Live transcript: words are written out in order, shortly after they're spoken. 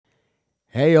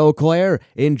Hey, Eau Claire,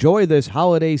 enjoy this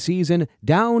holiday season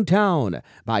downtown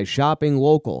by shopping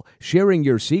local, sharing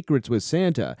your secrets with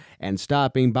Santa, and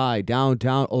stopping by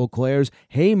downtown Eau Claire's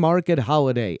Haymarket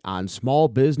Holiday on Small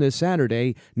Business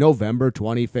Saturday, November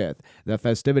 25th. The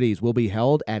festivities will be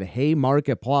held at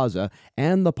Haymarket Plaza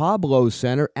and the Pablo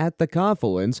Center at the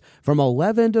Confluence from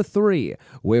 11 to 3,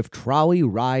 with trolley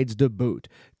rides to boot.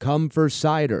 Come for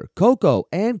cider, cocoa,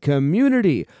 and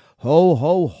community. Ho,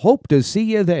 ho, hope to see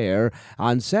you there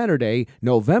on Saturday,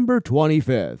 November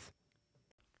 25th.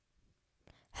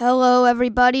 Hello,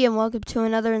 everybody, and welcome to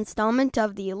another installment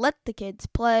of the Let the Kids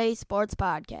Play Sports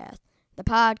Podcast, the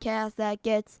podcast that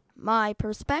gets my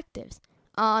perspectives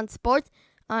on sports.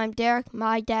 I'm Derek.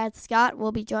 My dad, Scott,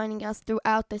 will be joining us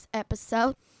throughout this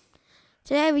episode.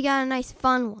 Today, we got a nice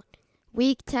fun one.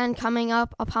 Week 10 coming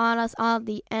up upon us on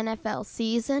the NFL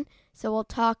season, so we'll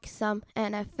talk some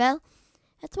NFL,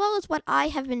 as well as what I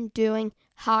have been doing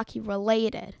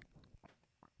hockey-related.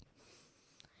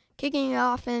 Kicking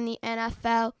off in the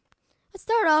NFL, let's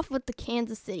start off with the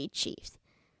Kansas City Chiefs.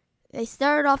 They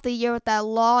started off the year with that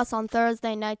loss on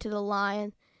Thursday night to the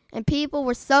Lions, and people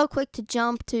were so quick to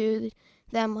jump to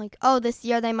them like, oh, this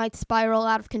year they might spiral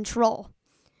out of control.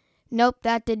 Nope,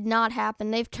 that did not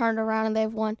happen. They've turned around and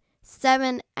they've won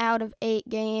 7 out of 8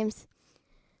 games.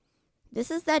 This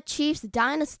is that Chiefs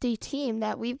dynasty team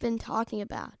that we've been talking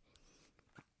about.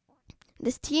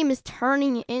 This team is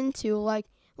turning into like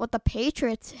what the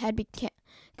Patriots had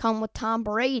become with Tom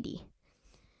Brady.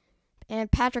 And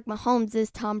Patrick Mahomes is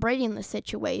Tom Brady in this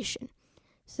situation.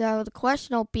 So the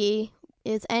question will be,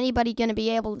 is anybody going to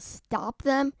be able to stop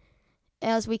them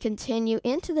as we continue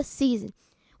into the season,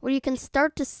 where you can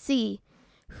start to see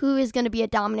who is going to be a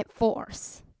dominant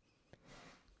force?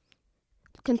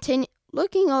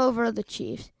 Looking over the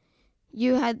Chiefs,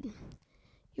 you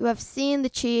have seen the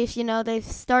Chiefs, they've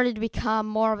started to become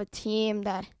more of a team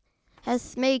that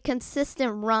has made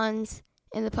consistent runs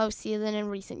in the postseason in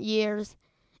recent years,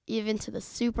 even to the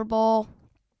Super Bowl.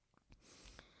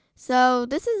 So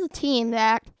this is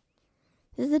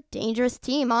a dangerous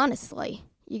team, honestly.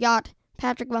 You got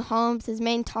Patrick Mahomes, his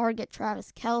main target,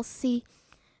 Travis Kelce.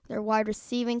 Their wide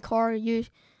receiving core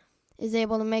is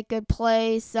able to make good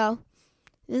plays. So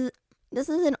this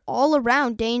is an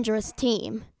all-around dangerous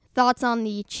team. Thoughts on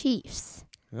the Chiefs?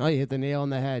 Well, you hit the nail on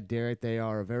the head, Derek. They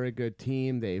are a very good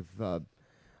team. They've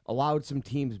allowed some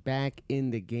teams back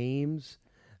into games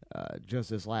just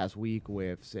this last week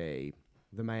with, say,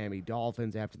 the Miami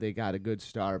Dolphins after they got a good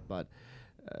start. But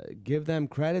give them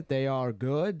credit. They are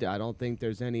good. I don't think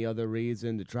there's any other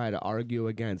reason to try to argue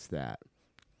against that.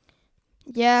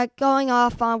 Yeah, going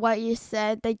off on what you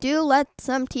said, they do let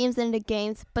some teams into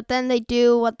games, but then they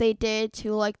do what they did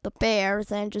to, like, the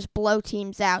Bears and just blow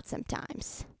teams out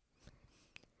sometimes.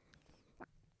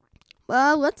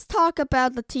 Well, let's talk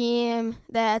about the team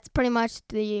that's pretty much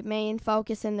the main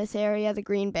focus in this area, the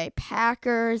Green Bay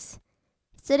Packers,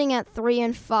 sitting at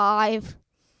 3-5.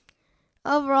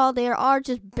 Overall, they are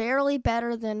just barely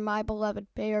better than my beloved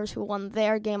Bears, who won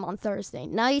their game on Thursday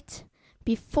night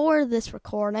before this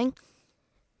recording.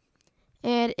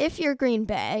 And if you're Green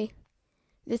Bay,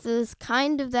 this is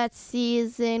kind of that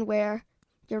season where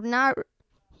you're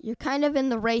kind of in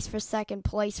the race for second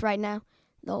place right now.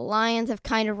 The Lions have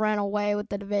kind of run away with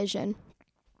the division.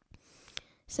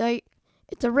 So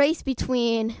it's a race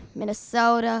between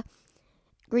Minnesota,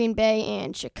 Green Bay,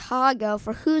 and Chicago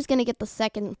for who's going to get the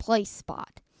second place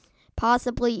spot.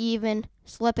 Possibly even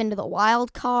slip into the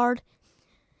wild card.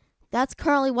 That's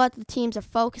currently what the teams are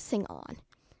focusing on.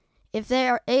 If they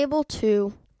are able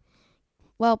to,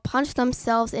 punch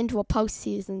themselves into a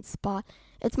postseason spot,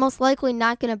 it's most likely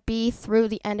not going to be through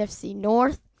the NFC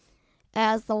North,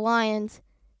 as the Lions,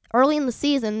 early in the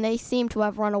season, they seem to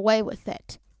have run away with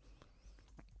it.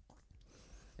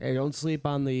 Hey, don't sleep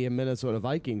on the Minnesota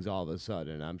Vikings all of a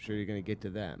sudden. I'm sure you're going to get to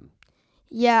them.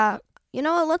 Yeah, you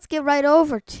know what? Let's get right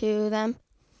over to them.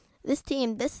 This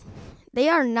team, they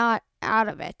are not out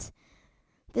of it.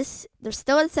 They're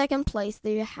still in second place.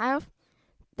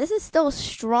 This is still a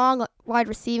strong wide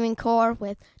receiving core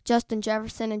with Justin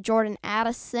Jefferson and Jordan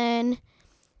Addison.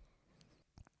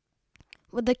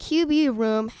 With the QB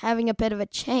room having a bit of a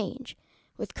change.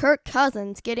 With Kirk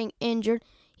Cousins getting injured,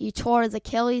 he tore his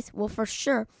Achilles, will for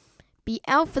sure be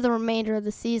out for the remainder of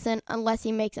the season unless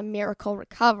he makes a miracle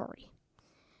recovery.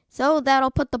 So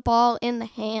that'll put the ball in the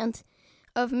hands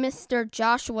of Mr.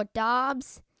 Joshua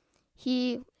Dobbs.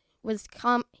 He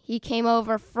came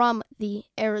over from the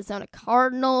Arizona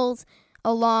Cardinals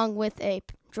along with a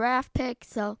draft pick.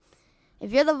 So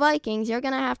if you're the Vikings, you're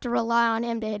going to have to rely on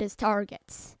him to hit his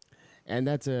targets. And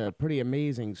that's a pretty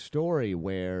amazing story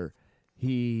where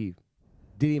he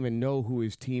didn't even know who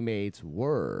his teammates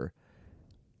were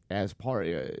as part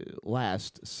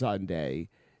last Sunday,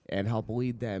 and helped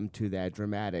lead them to that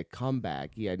dramatic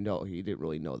comeback. He didn't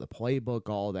really know the playbook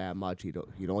all that much.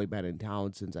 He'd only been in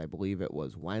town since I believe it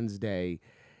was Wednesday,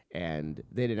 and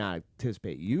they did not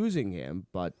anticipate using him.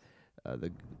 But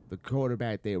the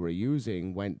quarterback they were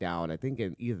using went down, I think,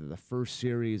 in either the first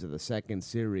series or the second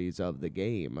series of the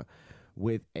game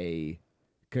with a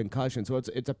concussion. So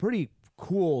it's a pretty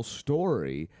cool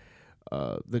story,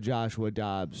 the Joshua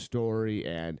Dobbs story,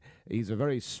 and he's a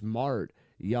very smart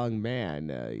young man.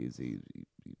 He's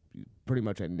pretty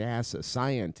much a NASA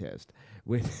scientist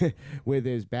with with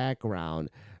his background.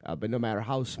 But no matter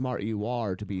how smart you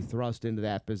are, to be thrust into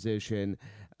that position,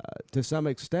 to some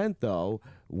extent, though,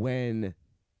 when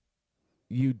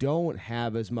you don't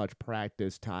have as much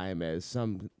practice time as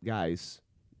some guys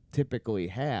typically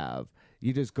have,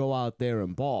 you just go out there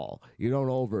and ball. You don't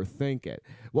overthink it.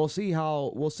 We'll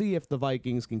see if the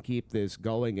Vikings can keep this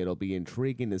going. It'll be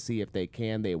intriguing to see if they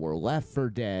can. They were left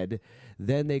for dead.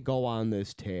 Then they go on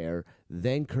this tear.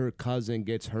 Then Kirk Cousins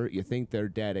gets hurt. You think they're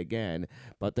dead again,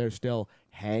 but they're still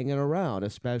hanging around,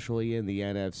 especially in the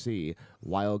NFC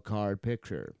wild card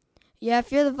picture. Yeah,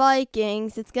 if you're the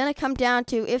Vikings, it's going to come down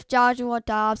to if Joshua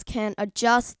Dobbs can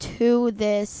adjust to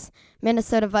this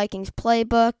Minnesota Vikings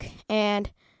playbook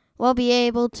and will be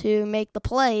able to make the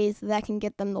plays that can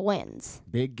get them the wins.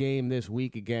 Big game this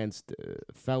week against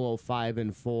fellow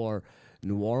 5-4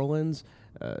 New Orleans.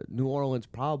 New Orleans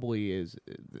probably is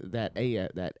that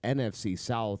NFC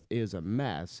South is a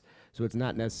mess, so it's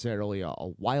not necessarily a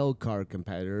wild card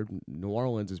competitor. New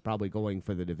Orleans is probably going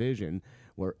for the division,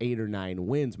 where 8 or 9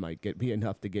 wins might be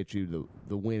enough to get you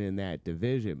the win in that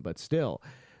division. But still,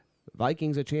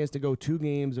 Vikings a chance to go 2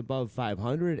 games above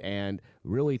 500 and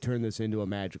really turn this into a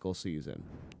magical season.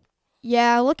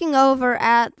 Yeah, looking over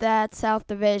at that South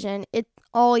Division, it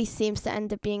always seems to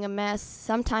end up being a mess.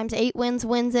 Sometimes 8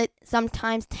 wins it,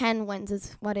 sometimes 10 wins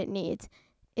is what it needs.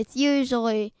 It's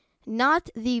usually not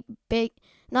the big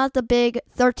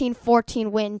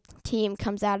 13-14 win team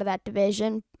comes out of that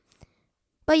division.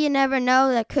 But you never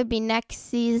know, that could be next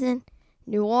season.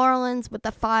 New Orleans with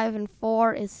the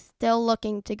 5-4 is still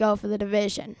looking to go for the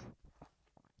division.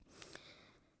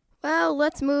 Well,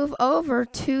 let's move over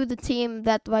to the team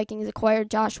that the Vikings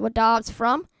acquired Joshua Dobbs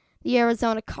from, the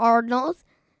Arizona Cardinals.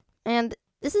 And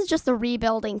this is just a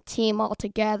rebuilding team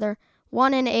altogether.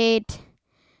 1-8,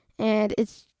 and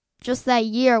it's just that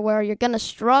year where you're going to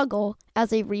struggle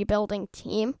as a rebuilding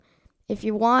team if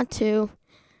you want to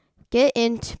get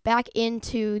back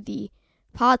into the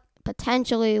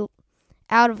potentially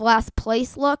out of last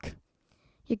place look.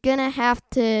 You're going to have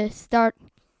to start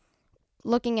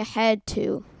looking ahead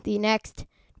to the next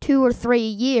 2 or 3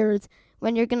 years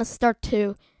when you're going to start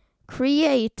to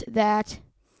create that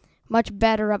much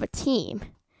better of a team.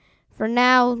 For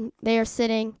now, they are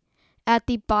sitting at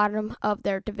the bottom of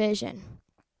their division,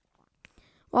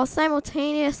 while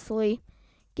simultaneously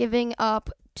giving up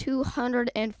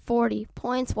 240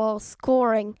 points while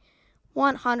scoring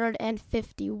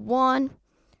 151.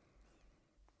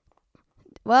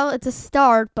 Well, it's a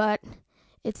start, but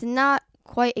it's not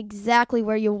quite exactly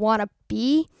where you want to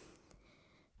be.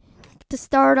 To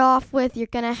start off with, you're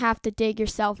going to have to dig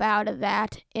yourself out of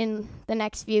that in the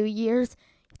next few years.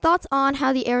 Thoughts on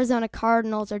how the Arizona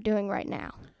Cardinals are doing right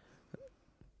now?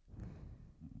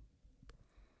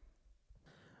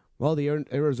 Well, the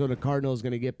Arizona Cardinals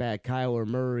going to get back Kyler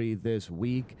Murray this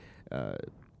week.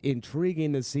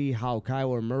 Intriguing to see how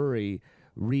Kyler Murray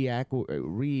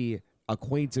reacquaints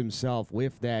himself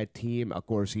with that team. Of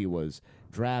course, he was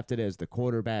drafted as the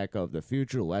quarterback of the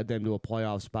future, led them to a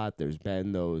playoff spot. There's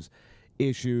been those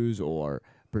issues or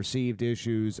perceived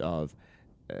issues of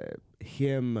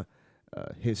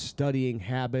his studying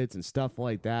habits and stuff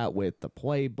like that with the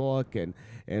playbook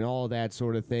and all that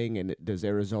sort of thing. And does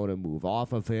Arizona move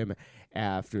off of him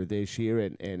after this year?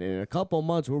 And in a couple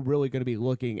months, we're really going to be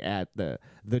looking at the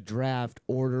draft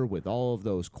order with all of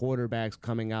those quarterbacks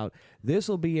coming out. This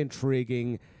will be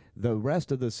intriguing the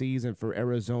rest of the season for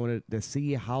Arizona to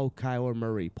see how Kyler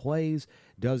Murray plays.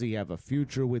 Does he have a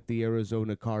future with the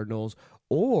Arizona Cardinals,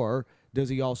 or does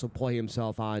he also play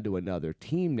himself onto another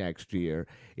team next year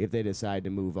if they decide to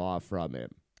move off from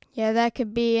him? Yeah, that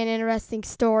could be an interesting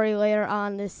story later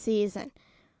on this season.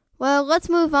 Well, let's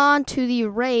move on to the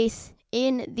race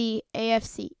in the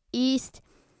AFC East.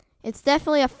 It's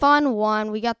definitely a fun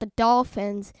one. We got the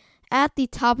Dolphins at the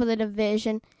top of the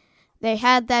division. They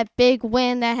had that big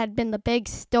win that had been the big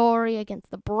story against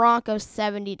the Broncos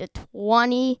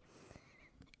 70-20,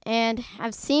 and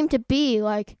have seemed to be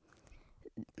like,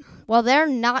 well, they're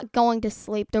not going to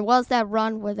sleep. There was that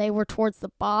run where they were towards the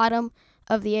bottom,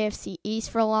 of the AFC East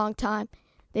for a long time.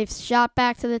 They've shot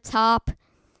back to the top.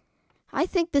 I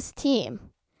think this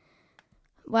team,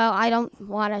 well, I don't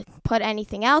want to put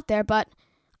anything out there, but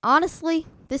honestly,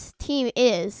 this team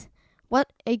is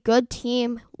what a good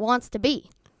team wants to be.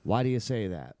 Why do you say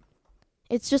that?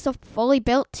 It's just a fully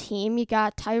built team. You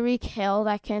got Tyreek Hill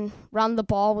that can run the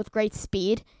ball with great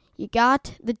speed. You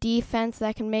got the defense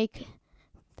that can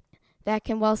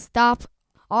stop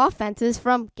offenses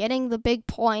from getting the big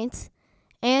points.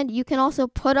 And you can also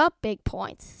put up big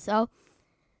points. So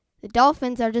the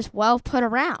Dolphins are just well put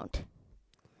around.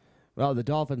 Well, the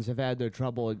Dolphins have had their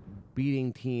trouble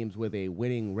beating teams with a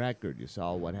winning record. You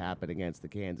saw what happened against the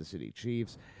Kansas City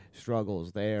Chiefs.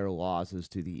 Struggles there, losses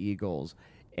to the Eagles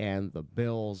and the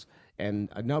Bills. And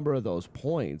a number of those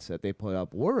points that they put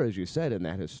up were, as you said, in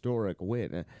that historic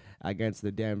win against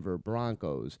the Denver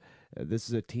Broncos. This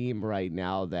is a team right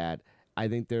now that I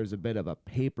think there's a bit of a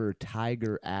paper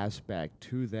tiger aspect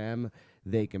to them.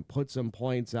 They can put some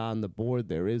points on the board.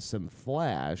 There is some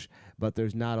flash, but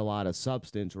there's not a lot of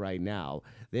substance right now.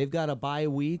 They've got a bye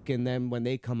week, and then when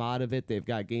they come out of it, they've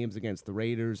got games against the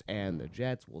Raiders and the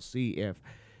Jets. We'll see if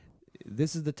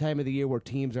this is the time of the year where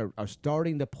teams are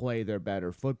starting to play their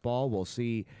better football. We'll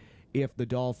see if the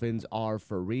Dolphins are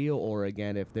for real or,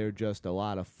 again, if they're just a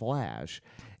lot of flash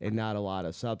and not a lot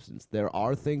of substance. There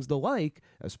are things to like,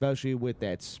 especially with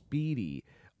that speedy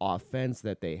offense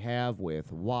that they have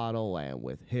with Waddle and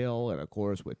with Hill and, of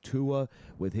course, with Tua,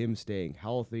 with him staying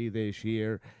healthy this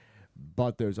year.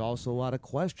 But there's also a lot of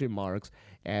question marks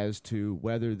as to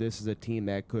whether this is a team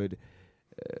that could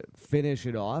finish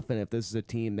it off and if this is a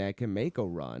team that can make a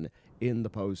run in the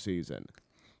postseason.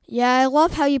 Yeah, I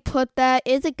love how you put that.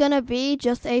 Is it going to be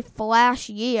just a flash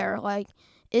year? Like,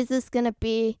 is this going to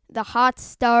be the hot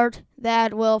start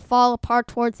that will fall apart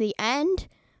towards the end?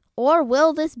 Or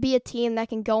will this be a team that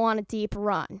can go on a deep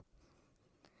run?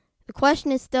 The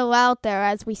question is still out there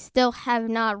as we still have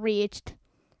not reached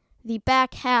the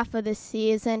back half of this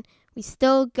season. We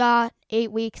still got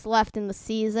 8 weeks left in the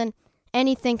season.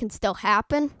 Anything can still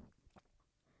happen.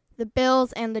 The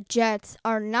Bills and the Jets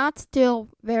are not still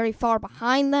very far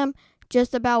behind them,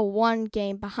 just about one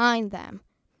game behind them.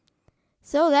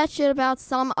 So that should about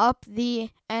sum up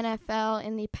the NFL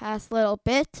in the past little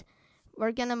bit.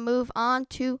 We're going to move on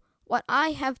to what I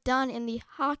have done in the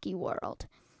hockey world.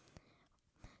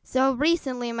 So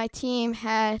recently my team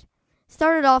had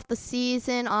started off the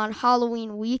season on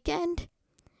Halloween weekend,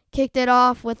 kicked it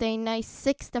off with a nice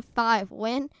 6-5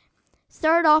 win,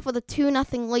 started off with a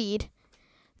 2-0 lead,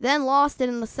 then lost it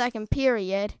in the second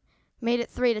period, made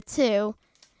it 3-2,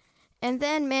 and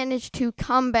then managed to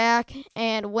come back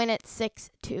and win it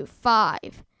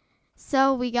 6-5.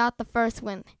 So we got the first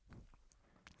win.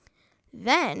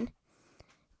 Then,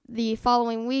 the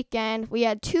following weekend, we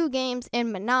had 2 games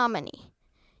in Menominee.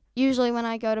 Usually when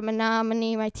I go to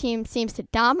Menominee, my team seems to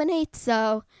dominate,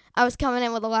 so I was coming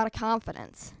in with a lot of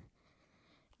confidence.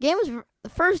 The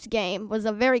first game was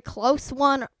a very close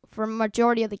one for a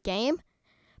majority of the game,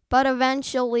 but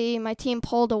eventually my team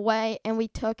pulled away and we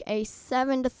took a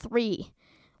 7-3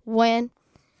 win.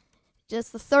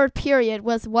 Just the third period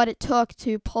was what it took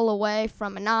to pull away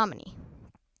from Menominee.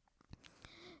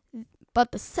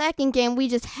 But the second game, we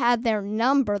just had their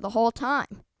number the whole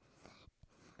time.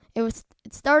 It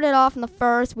started off in the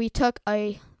first. We took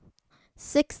a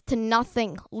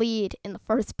 6-0 lead in the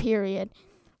first period,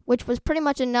 which was pretty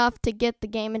much enough to get the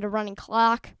game into running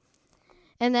clock.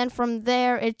 And then from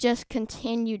there, it just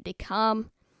continued to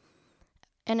come.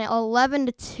 An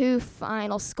 11-2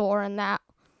 final score in that.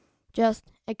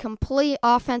 Just a complete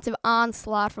offensive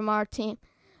onslaught from our team.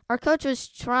 Our coach was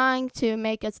trying to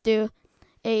make us do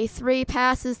 3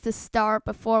 passes to start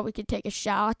before we could take a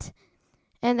shot.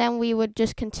 And then we would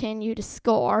just continue to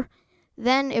score.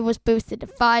 Then it was boosted to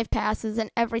 5 passes, and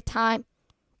every time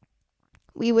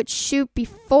we would shoot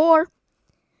before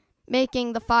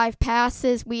making the 5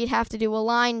 passes, we'd have to do a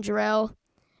line drill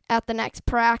at the next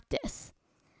practice.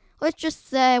 Let's just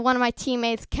say one of my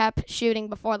teammates kept shooting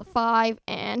before the 5,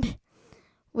 and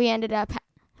we ended up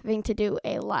having to do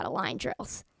a lot of line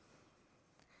drills.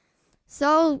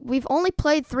 So we've only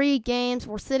played 3 games.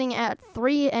 We're sitting at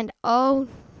 3-0.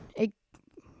 A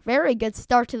very good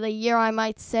start to the year, I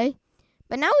might say.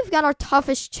 But now we've got our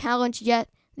toughest challenge yet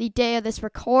the day of this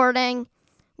recording.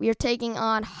 We are taking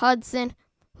on Hudson,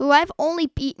 who I've only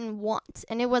beaten once,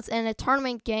 and it was in a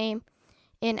tournament game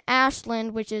in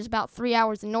Ashland, which is about 3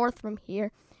 hours north from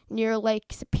here, near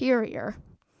Lake Superior.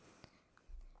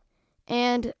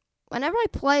 And whenever I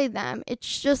play them,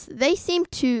 it's just, they seem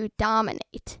to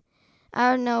dominate.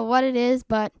 I don't know what it is,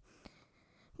 but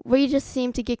we just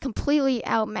seem to get completely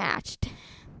outmatched.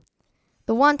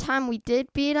 The one time we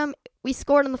did beat them, we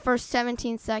scored in the first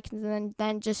 17 seconds and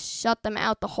then just shut them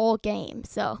out the whole game.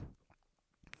 So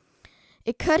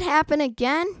it could happen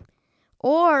again,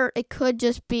 or it could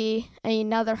just be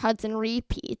another Hudson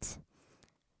repeat.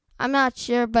 I'm not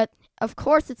sure, but of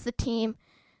course it's the team.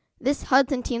 This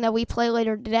Hudson team that we play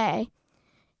later today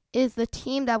is the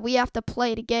team that we have to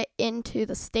play to get into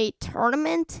the state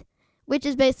tournament, which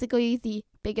is basically the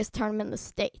biggest tournament in the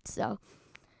state. So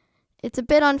it's a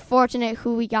bit unfortunate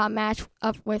who we got matched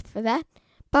up with for that.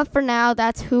 But for now,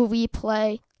 that's who we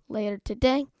play later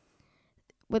today.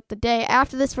 With the day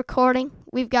after this recording,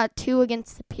 we've got 2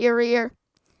 against Superior.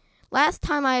 Last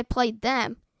time I had played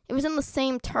them, it was in the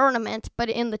same tournament, but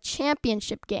in the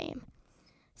championship game.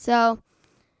 So,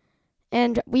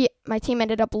 and my team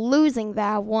ended up losing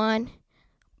that one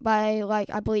by,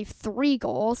 I believe 3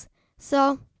 goals.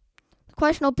 So, the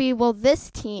question will be, will this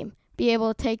team be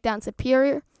able to take down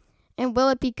Superior? And will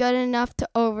it be good enough to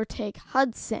overtake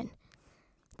Hudson?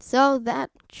 So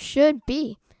that should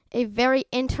be a very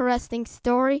interesting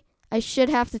story. I should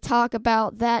have to talk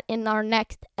about that in our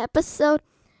next episode,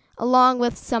 along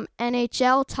with some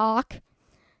NHL talk.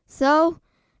 So,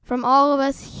 from all of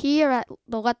us here at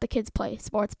the Let the Kids Play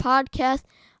Sports Podcast,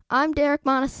 I'm Derek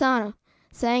Montesano,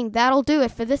 saying that'll do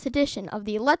it for this edition of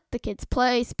the Let the Kids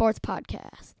Play Sports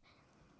Podcast.